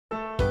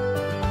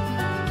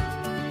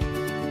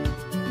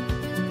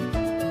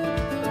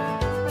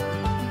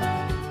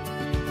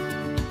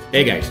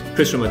Hey guys,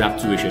 Chris from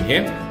Adapt Tuition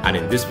here, and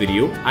in this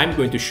video, I'm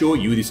going to show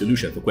you the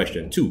solution for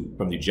question 2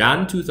 from the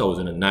Jan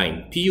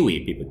 2009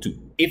 PoA Paper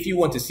 2. If you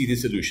want to see the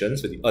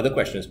solutions for the other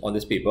questions on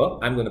this paper,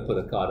 I'm going to put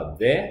a card up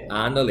there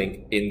and a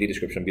link in the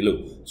description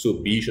below,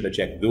 so be sure to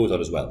check those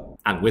out as well.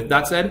 And with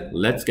that said,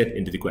 let's get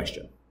into the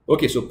question.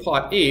 Okay, so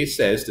part A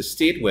says to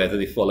state whether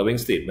the following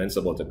statements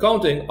about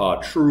accounting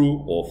are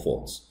true or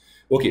false.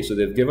 Okay, so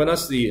they've given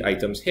us the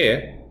items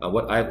here, and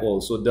what I've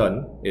also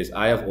done is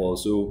I have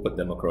also put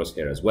them across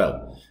here as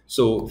well.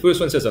 So first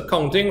one says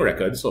accounting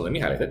records, so let me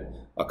highlight it.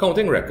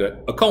 Accounting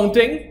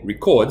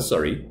records,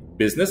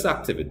 business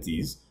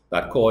activities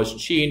that cause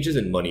changes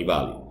in money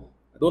value.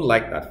 I don't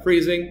like that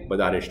phrasing, but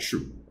that is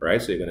true,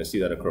 right? So you're going to see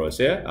that across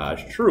here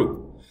as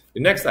true.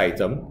 The next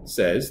item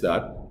says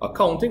that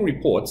accounting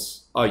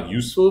reports are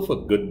useful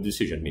for good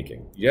decision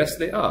making. Yes,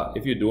 they are.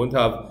 If you don't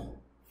have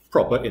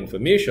proper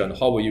information,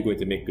 how are you going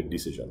to make good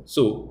decisions?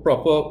 So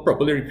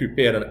properly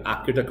prepared and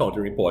accurate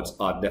accounting reports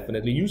are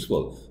definitely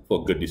useful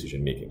for good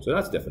decision making. So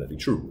that's definitely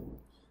true.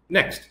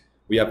 Next,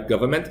 we have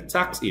government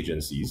tax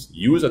agencies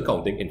use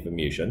accounting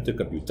information to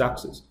compute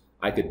taxes.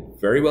 I could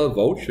very well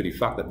vouch for the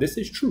fact that this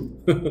is true.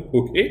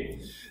 Okay.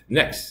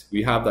 Next,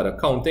 we have that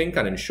accounting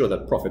can ensure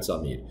that profits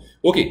are made.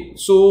 Okay,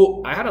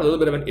 so I had a little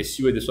bit of an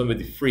issue with this one with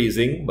the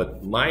phrasing,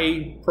 but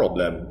my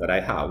problem that I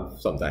have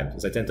sometimes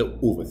is I tend to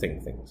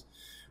overthink things.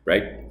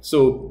 Right?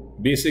 So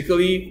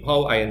basically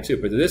how I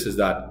interpret this is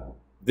that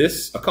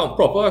this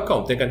proper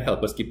accounting can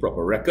help us keep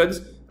proper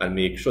records and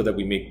make sure that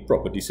we make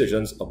proper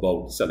decisions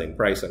about selling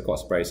price and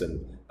cost price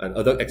and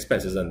other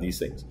expenses and these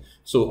things.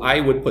 So I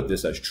would put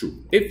this as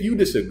true. If you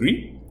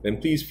disagree, then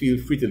please feel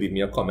free to leave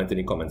me a comment in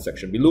the comment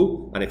section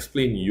below and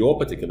explain your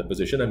particular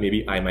position, and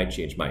maybe I might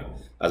change mine.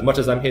 As much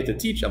as I'm here to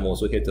teach, I'm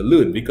also here to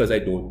learn because I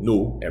don't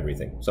know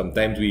everything.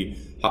 Sometimes we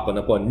happen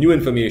upon new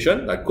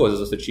information that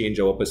causes us to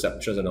change our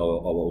perceptions and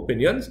our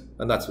opinions,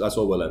 and that's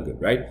all well and good,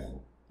 right?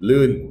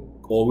 Learn,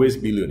 always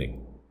be learning.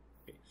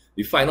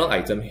 The final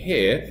item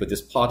here for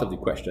this part of the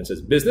question says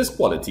business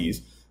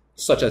qualities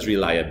such as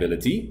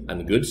reliability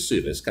and good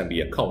service can be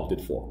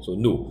accounted for. So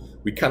no,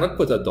 we cannot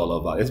put a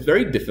dollar value. It's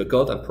very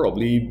difficult and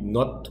probably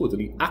not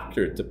totally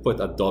accurate to put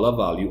a dollar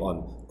value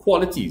on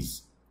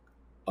qualities,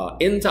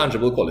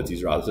 intangible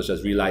qualities rather, such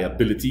as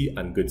reliability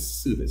and good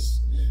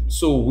service.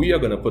 So we are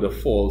going to put a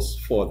false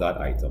for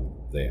that item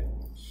there.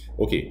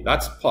 Okay,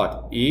 that's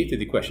part A to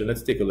the question.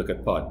 Let's take a look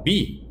at part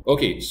B.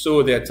 Okay,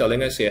 so they're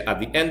telling us here, at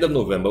the end of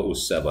November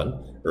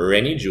 07,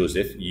 Rennie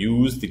Joseph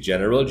used the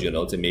General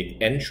Journal to make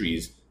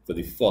entries for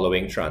the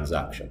following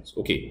transactions.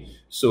 Okay,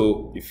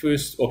 so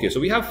so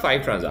we have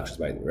 5 transactions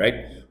by the way,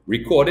 right?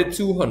 Recorded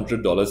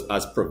 $200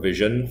 as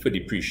provision for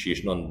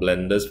depreciation on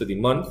blenders for the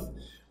month.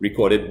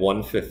 Recorded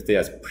 $150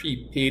 as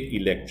prepaid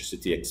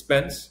electricity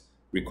expense.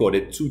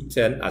 Recorded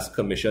 $210 as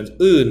commissions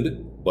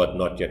earned but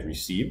not yet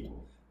received.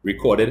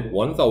 Recorded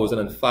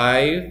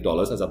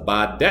 $1,005 as a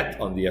bad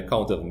debt on the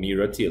account of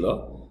Mira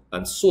Taylor,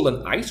 and sold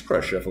an ice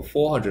crusher for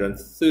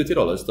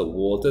 $430 to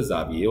Walter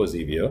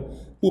Xavier,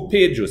 who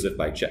paid Joseph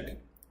by check.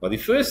 Now, the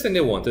first thing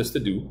they want us to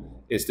do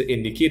is to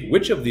indicate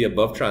which of the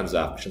above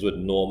transactions would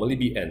normally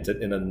be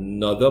entered in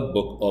another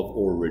book of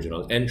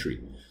original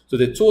entry. So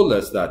they told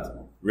us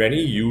that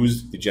Rennie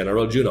used the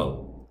General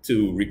Journal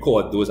to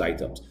record those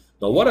items.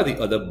 Now, what are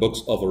the other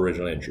books of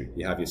original entry?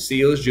 You have your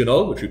Sales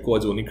Journal, which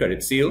records only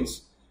credit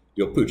sales.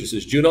 Your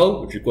Purchases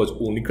Journal, which records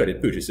only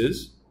credit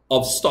purchases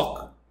of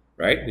stock,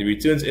 right? The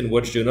Returns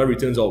Inwards Journal,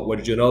 Returns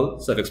Outwards Journal,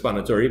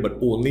 self-explanatory, but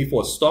only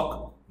for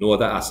stock, no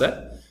other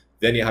asset.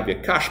 Then you have your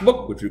Cash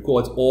Book, which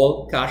records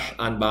all cash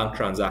and bank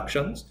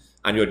transactions,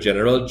 and your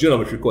General Journal,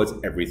 which records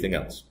everything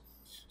else.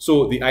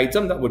 So the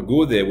item that would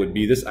go there would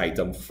be this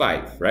item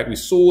 5, right? We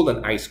sold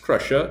an ice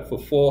crusher for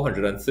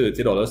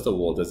 $430 to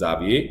Walter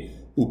Xavier,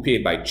 who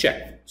paid by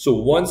check. So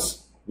once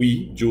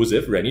Rennie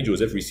Joseph,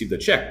 received the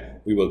check,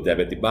 we will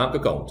debit the bank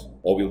account,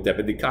 or we'll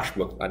debit the cash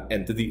book and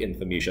enter the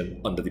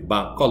information under the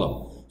bank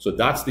column. So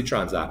that's the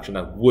transaction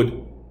that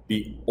would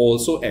be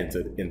also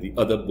entered in the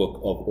other book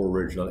of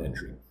original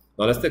entry.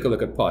 Now let's take a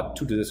look at part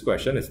 2 to this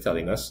question. It's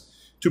telling us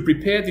to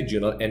prepare the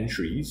General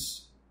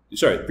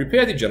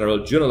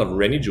Journal of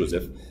Rennie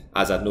Joseph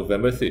as at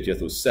November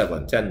 30th,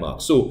 07, 10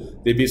 marks. So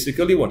they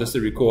basically want us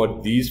to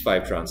record these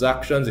 5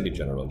 transactions in the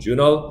General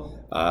Journal.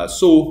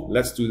 So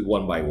let's do it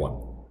one by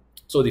one.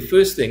 So the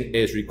first thing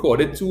is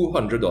recorded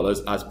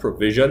 $200 as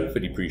provision for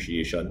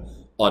depreciation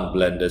on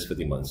blenders for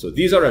the month. So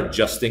these are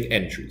adjusting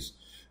entries.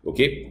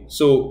 Okay,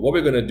 so what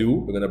we're going to do,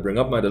 we're going to bring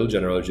up my little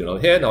General Journal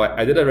here. Now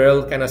I did a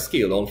real kind of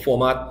scale down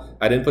format.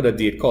 I didn't put a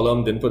date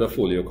column, didn't put a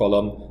folio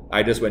column.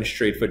 I just went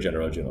straight for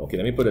General Journal. Okay,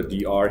 let me put a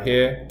DR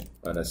here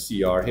and a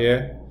CR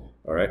here.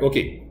 All right,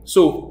 okay,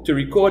 so to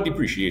record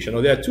depreciation, now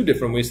there are 2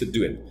 different ways to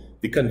do it.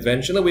 The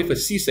conventional way for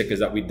CSEC is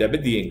that we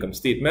debit the income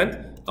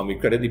statement and we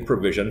credit the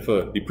provision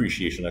for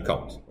depreciation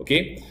account.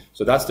 Okay,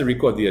 so that's to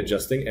record the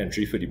adjusting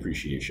entry for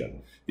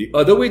depreciation. The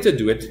other way to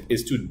do it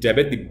is to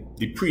debit the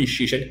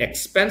depreciation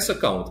expense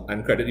account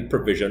and credit the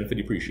provision for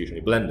depreciation,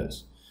 the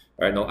blenders.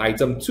 Right now,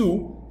 item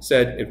 2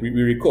 said if we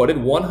recorded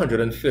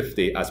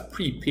 150 as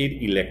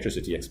prepaid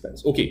electricity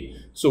expense. Okay,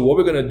 so what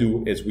we're going to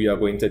do is we are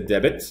going to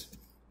debit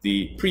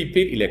the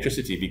prepaid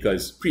electricity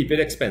because prepaid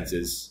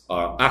expenses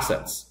are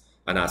assets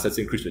and assets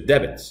increase with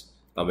debits.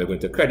 And we're going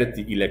to credit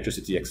the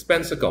electricity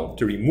expense account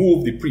to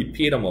remove the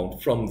prepaid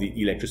amount from the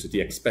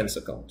electricity expense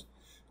account.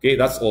 Okay,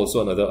 that's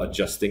also another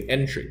adjusting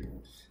entry.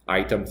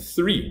 Item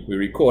 3, we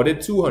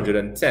recorded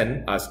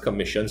 210 as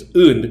commissions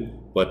earned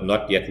but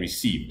not yet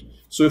received.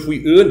 So if we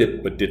earned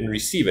it but didn't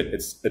receive it,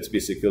 it's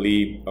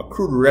basically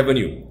accrued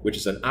revenue, which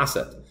is an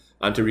asset.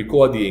 And to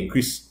record the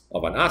increase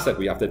of an asset,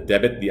 we have to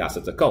debit the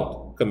asset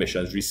account,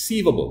 commissions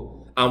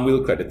receivable, and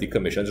we'll credit the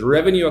commissions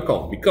revenue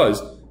account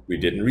because we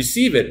didn't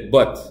receive it,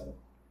 but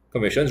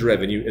commissions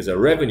revenue is a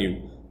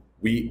revenue.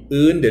 We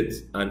earned it,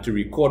 and to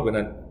record when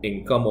an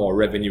income or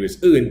revenue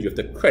is earned, you have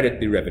to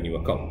credit the revenue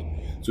account.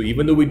 So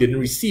even though we didn't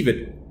receive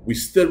it, we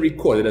still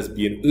record it as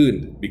being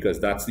earned because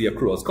that's the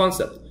accruals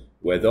concept.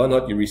 Whether or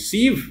not you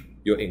receive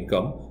your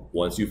income,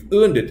 once you've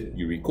earned it,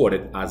 you record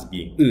it as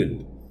being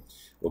earned.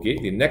 Okay,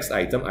 the next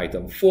item,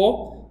 item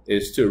 4,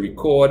 is to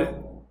record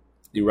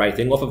the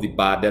writing off of the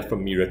bad debt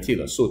from Mira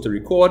Taylor. So to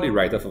record the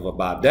write-off of a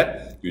bad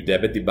debt, you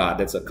debit the bad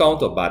debts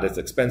account or bad debts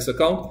expense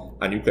account,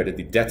 and you credit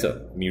the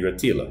debtor, Mira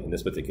Taylor, in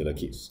this particular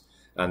case.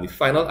 And the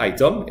final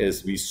item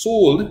is we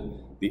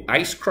sold the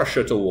ice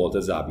crusher to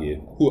Walter Xavier,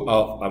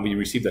 and we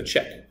received a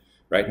check.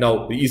 Right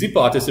now, the easy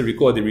part is to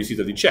record the receipt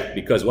of the check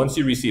because once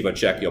you receive a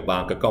check, your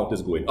bank account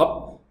is going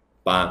up.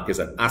 Bank is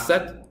an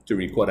asset. To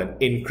record an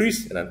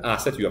increase in an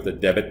asset, you have to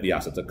debit the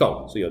asset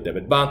account. So you'll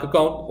debit bank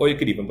account, or you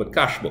could even put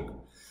cash book.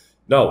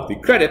 Now, the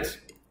credit,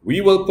 we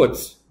will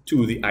put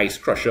to the ice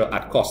crusher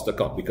at cost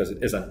account because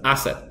it is an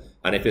asset.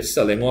 And if you're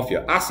selling off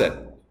your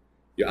asset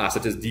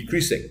is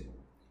decreasing.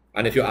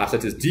 And if your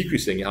asset is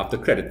decreasing, you have to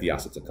credit the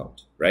asset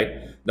account,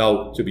 right?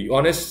 Now, to be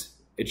honest,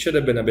 it should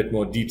have been a bit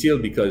more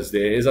detailed because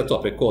there is a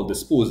topic called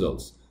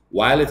disposals.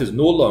 While it is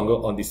no longer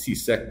on the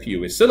CSEC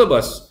POA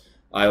syllabus,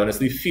 I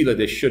honestly feel that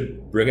they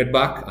should bring it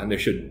back and they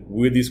should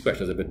word these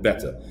questions a bit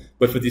better.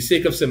 But for the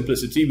sake of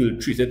simplicity,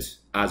 we'll treat it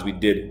as we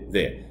did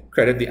there.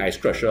 Credit the ice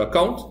crusher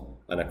account,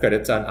 and a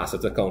credit and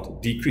asset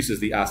account decreases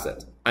the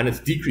asset. And it's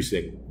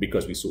decreasing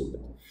because we sold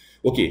it.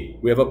 Okay,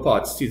 we have a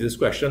part C to this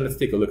question. Let's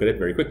take a look at it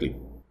very quickly.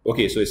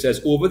 Okay, so it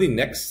says, over the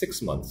next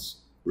 6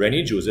 months,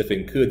 Rennie Joseph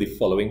incurred the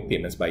following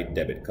payments by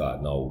debit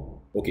card.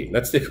 Now, okay,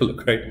 let's take a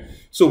look, right?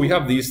 So we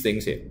have these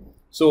things here.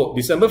 So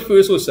December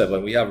 1st,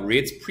 07, we have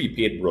rates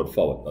prepaid brought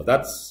forward. Now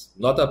that's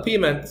not a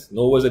payment,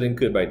 nor was it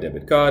incurred by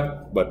debit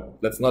card, but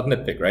let's not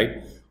nitpick,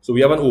 right? So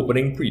we have an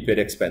opening prepaid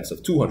expense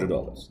of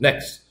 $200.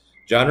 Next,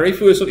 January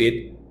 1st,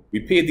 08, we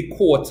paid the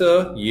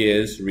quarter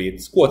years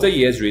rates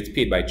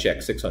paid by check,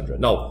 $600.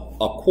 Now,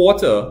 a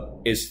quarter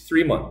is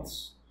 3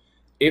 months.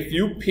 If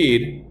you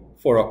paid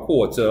for a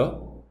quarter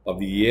of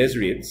the year's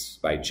rates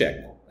by check,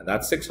 and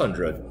that's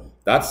 $600,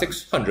 that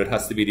 $600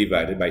 has to be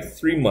divided by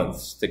 3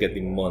 months to get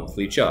the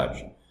monthly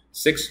charge.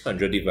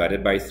 600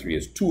 divided by 3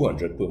 is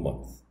 $200 per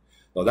month.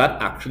 Now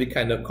that actually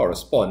kind of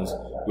corresponds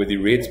with the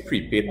rates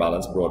prepaid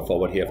balance brought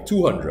forward here of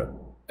 $200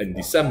 in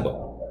December.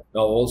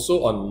 Now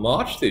also on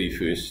March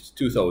 31st,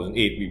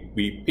 2008,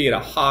 we paid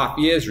a half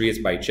year's rates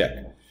by check.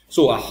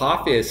 So a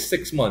half year is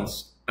 6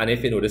 months, and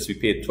if you notice, we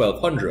paid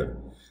 $1,200.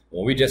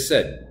 What we just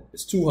said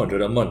is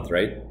 $200 a month,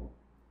 right?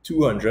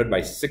 200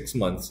 by 6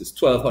 months is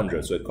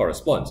 1,200, so it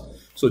corresponds.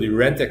 So the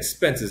rent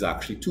expense is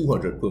actually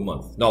 200 per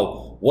month.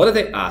 Now, what are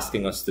they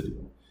asking us to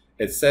do?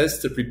 It says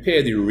to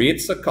prepare the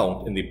rates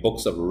account in the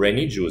books of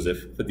Rennie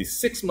Joseph for the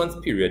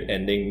 6-month period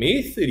ending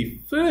May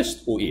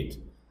 31st, 08.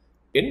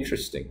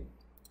 Interesting.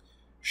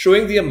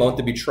 Showing the amount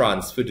to be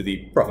transferred to the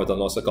profit and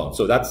loss account.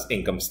 So that's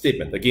income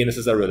statement. Again, this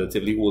is a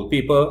relatively old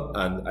paper,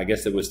 and I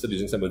guess they were still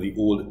using some of the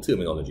old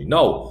terminology.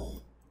 Now,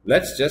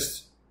 let's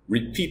just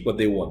repeat what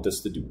they want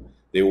us to do.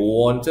 They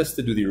want us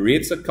to do the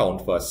rates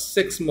account for a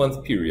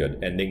 6-month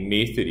period ending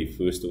May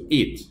 31st,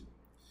 08.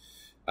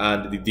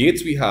 And the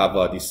dates we have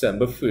are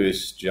December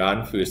 1st,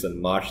 Jan 1st,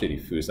 and March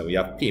 31st. And we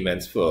have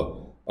payments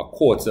for a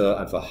quarter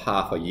and for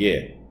half a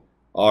year.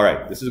 All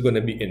right, this is going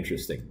to be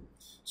interesting.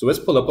 So let's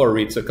pull up our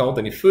rates account.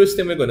 And the first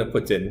thing we're going to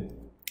put in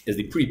is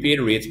the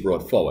prepaid rates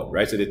brought forward,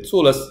 right? So they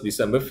told us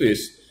December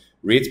 1st,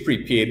 rates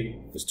prepaid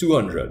was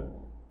 200.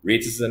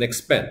 Rates is an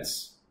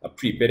expense. A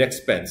prepaid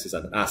expense is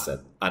an asset,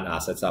 and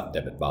assets have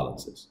debit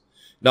balances.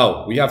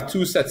 Now, we have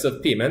 2 sets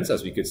of payments,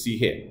 as we can see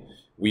here.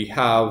 We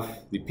have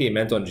the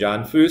payment on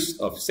Jan 1st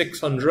of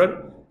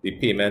 $600, the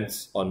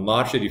payment on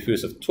March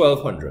 31st of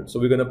 $1,200. So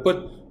we're going to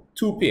put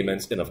 2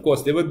 payments in. Of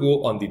course, they will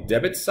go on the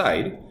debit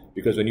side,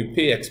 because when you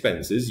pay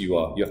expenses, you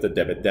have to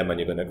debit them and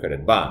you're going to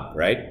credit bank,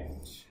 right?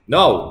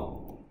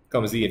 Now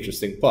comes the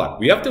interesting part.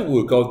 We have to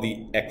work out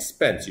the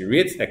expense, the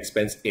rates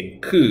expense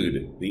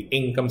incurred, the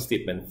income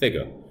statement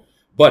figure.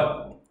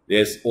 But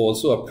there's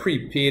also a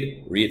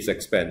prepaid rates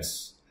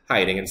expense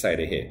hiding inside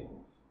of here.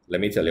 Let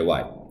me tell you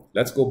why.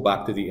 Let's go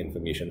back to the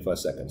information for a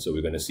second. So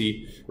we're going to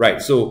see, right,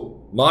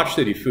 so March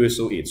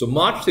 31st, 08. So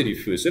March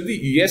 31st, if the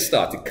year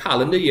starts, the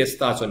calendar year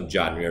starts on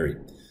January.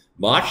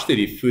 March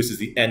 31st is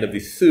the end of the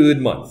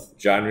third month,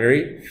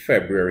 January,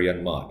 February,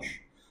 and March.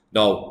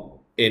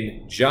 Now,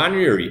 in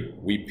January,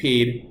 we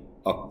paid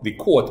a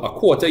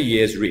quarter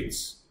year's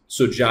rates.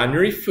 So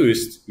January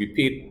 1st, we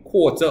paid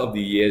quarter of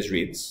the year's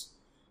rates,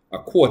 a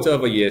quarter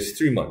of a year's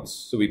 3 months.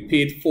 So we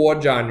paid for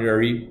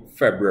January,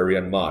 February,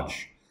 and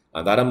March.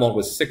 And that amount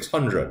was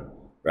 $600,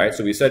 right?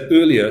 So we said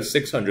earlier,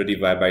 600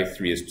 divided by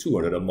 3 is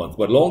 200 a month.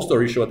 But long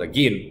story short,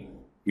 again,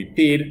 we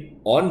paid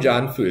on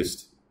Jan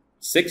 1st,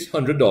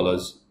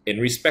 $600 in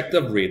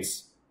respective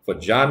rates for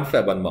Jan,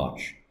 Feb, and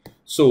March.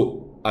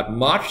 So at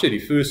March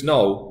 31st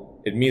now,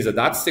 it means that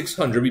that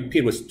 600 we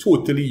paid was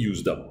totally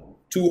used up.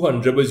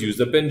 200 was used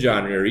up in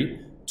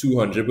January,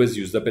 200 was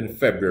used up in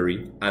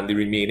February, and the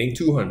remaining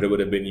 200 would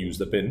have been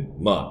used up in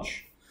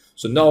March.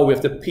 So now we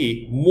have to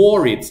pay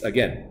more rates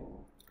again.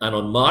 And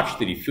on March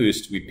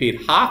 31st, we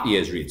paid half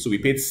year's rates. So we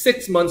paid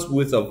 6 months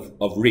worth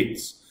of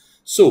rates.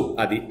 So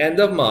at the end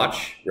of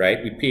March,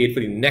 right, we paid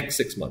for the next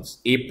 6 months,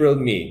 April,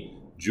 May,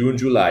 June,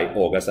 July,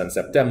 August, and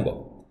September.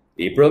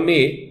 April,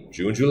 May,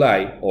 June,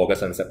 July,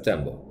 August, and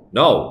September.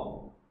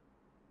 Now,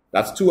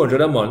 that's 200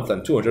 a month,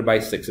 and 200 by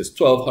 6 is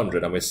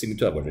 1,200, and we're seeing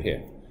 1,200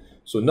 here.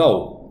 So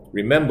now,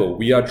 remember,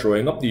 we are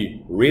drawing up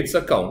the rates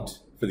account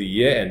for the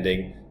year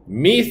ending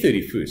May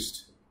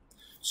 31st.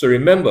 So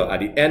remember,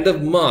 at the end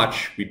of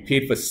March, we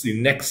paid for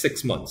the next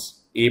 6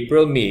 months,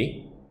 April,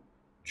 May,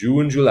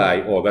 June,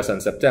 July, August,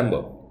 and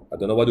September. I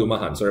don't know what to do with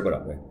my hand, sorry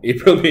about that. Right?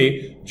 April,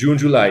 May, June,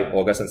 July,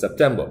 August, and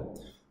September.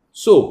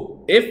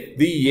 So if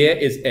the year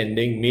is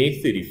ending May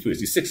 31st,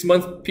 the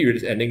 6-month period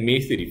is ending May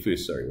 31st,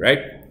 sorry, right?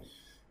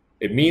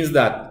 It means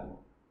that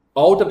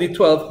out of the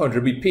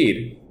 1,200 we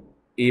paid,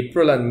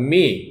 April and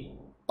May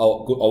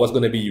are what's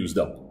going to be used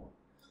up.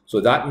 So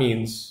that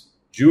means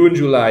June,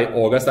 July,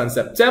 August, and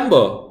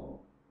September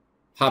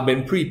have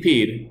been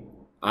prepaid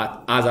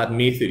as at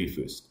May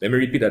 31st. Let me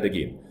repeat that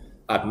again.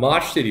 At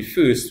March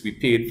 31st, we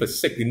paid for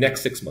the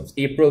next 6 months,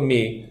 April,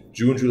 May,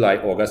 June, July,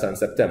 August, and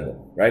September,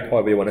 right?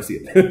 However you want to see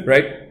it,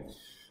 right?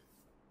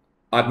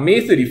 At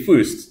May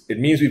 31st, it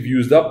means we've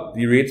used up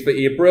the rates for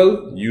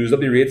April, used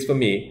up the rates for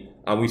May,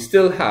 and we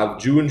still have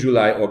June,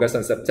 July, August,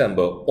 and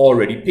September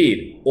already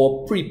paid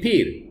or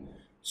prepaid.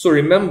 So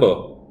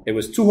remember, it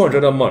was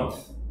 $200 a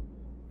month.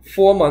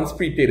 4 months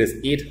prepaid is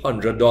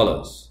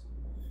 $800.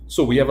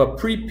 So we have a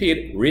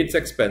prepaid rates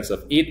expense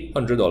of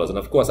 $800. And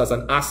of course, that's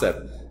an asset,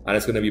 and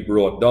it's going to be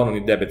brought down on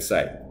the debit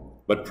side.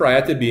 But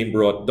prior to being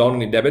brought down on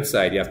the debit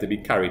side, you have to be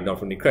carried down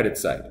from the credit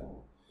side.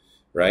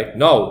 Right?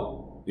 Now,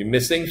 the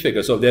missing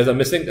figure. So there's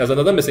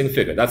another missing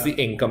figure. That's the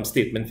income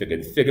statement figure,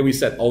 the figure we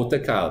set out to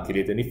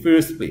calculate in the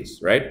first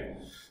place, right?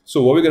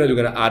 So what we're going to do,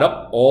 we're going to add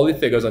up all the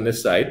figures on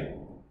this side.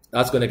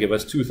 That's going to give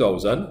us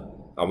 2,000,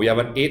 and we have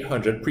an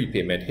 800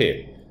 prepayment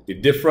here. The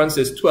difference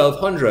is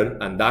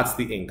 1,200, and that's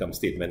the income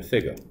statement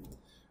figure,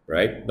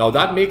 right? Now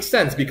that makes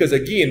sense because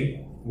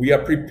again, we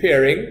are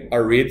preparing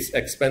a rates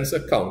expense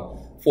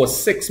account for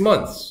 6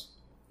 months.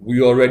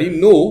 We already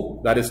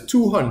know that it's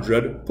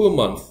 200 per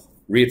month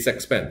rates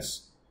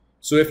expense.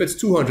 So if it's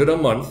 200 a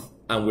month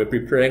and we're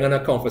preparing an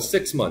account for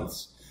 6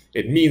 months,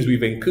 it means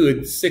we've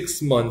incurred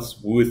 6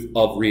 months worth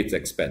of rates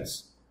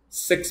expense.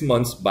 6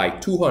 months by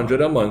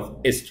 200 a month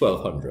is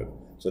 1,200.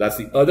 So that's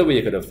the other way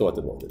you could have thought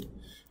about it,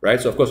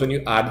 right? So of course, when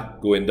you add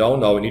going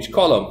down now in each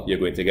column, you're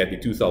going to get the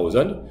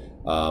 2,000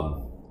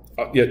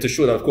 to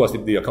show that of course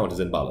the account is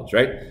in balance,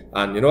 right?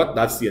 And you know what?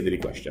 That's the end of the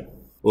question.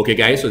 Okay,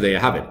 guys. So there you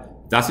have it.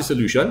 That's the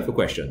solution for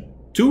question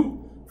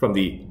 2 from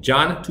the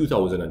Jan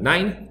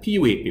 2009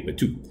 POA paper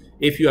 2.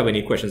 If you have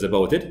any questions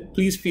about it,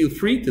 please feel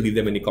free to leave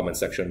them in the comment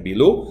section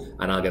below,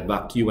 and I'll get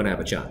back to you when I have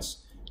a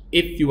chance.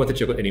 If you want to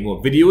check out any more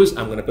videos,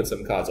 I'm going to put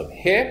some cards up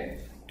here.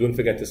 Don't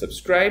forget to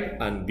subscribe,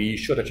 and be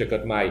sure to check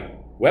out my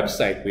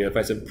website where you'll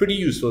find some pretty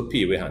useful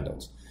POA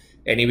handouts.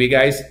 Anyway,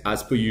 guys,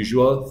 as per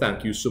usual,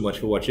 thank you so much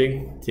for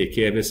watching. Take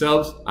care of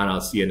yourselves, and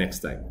I'll see you next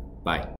time. Bye.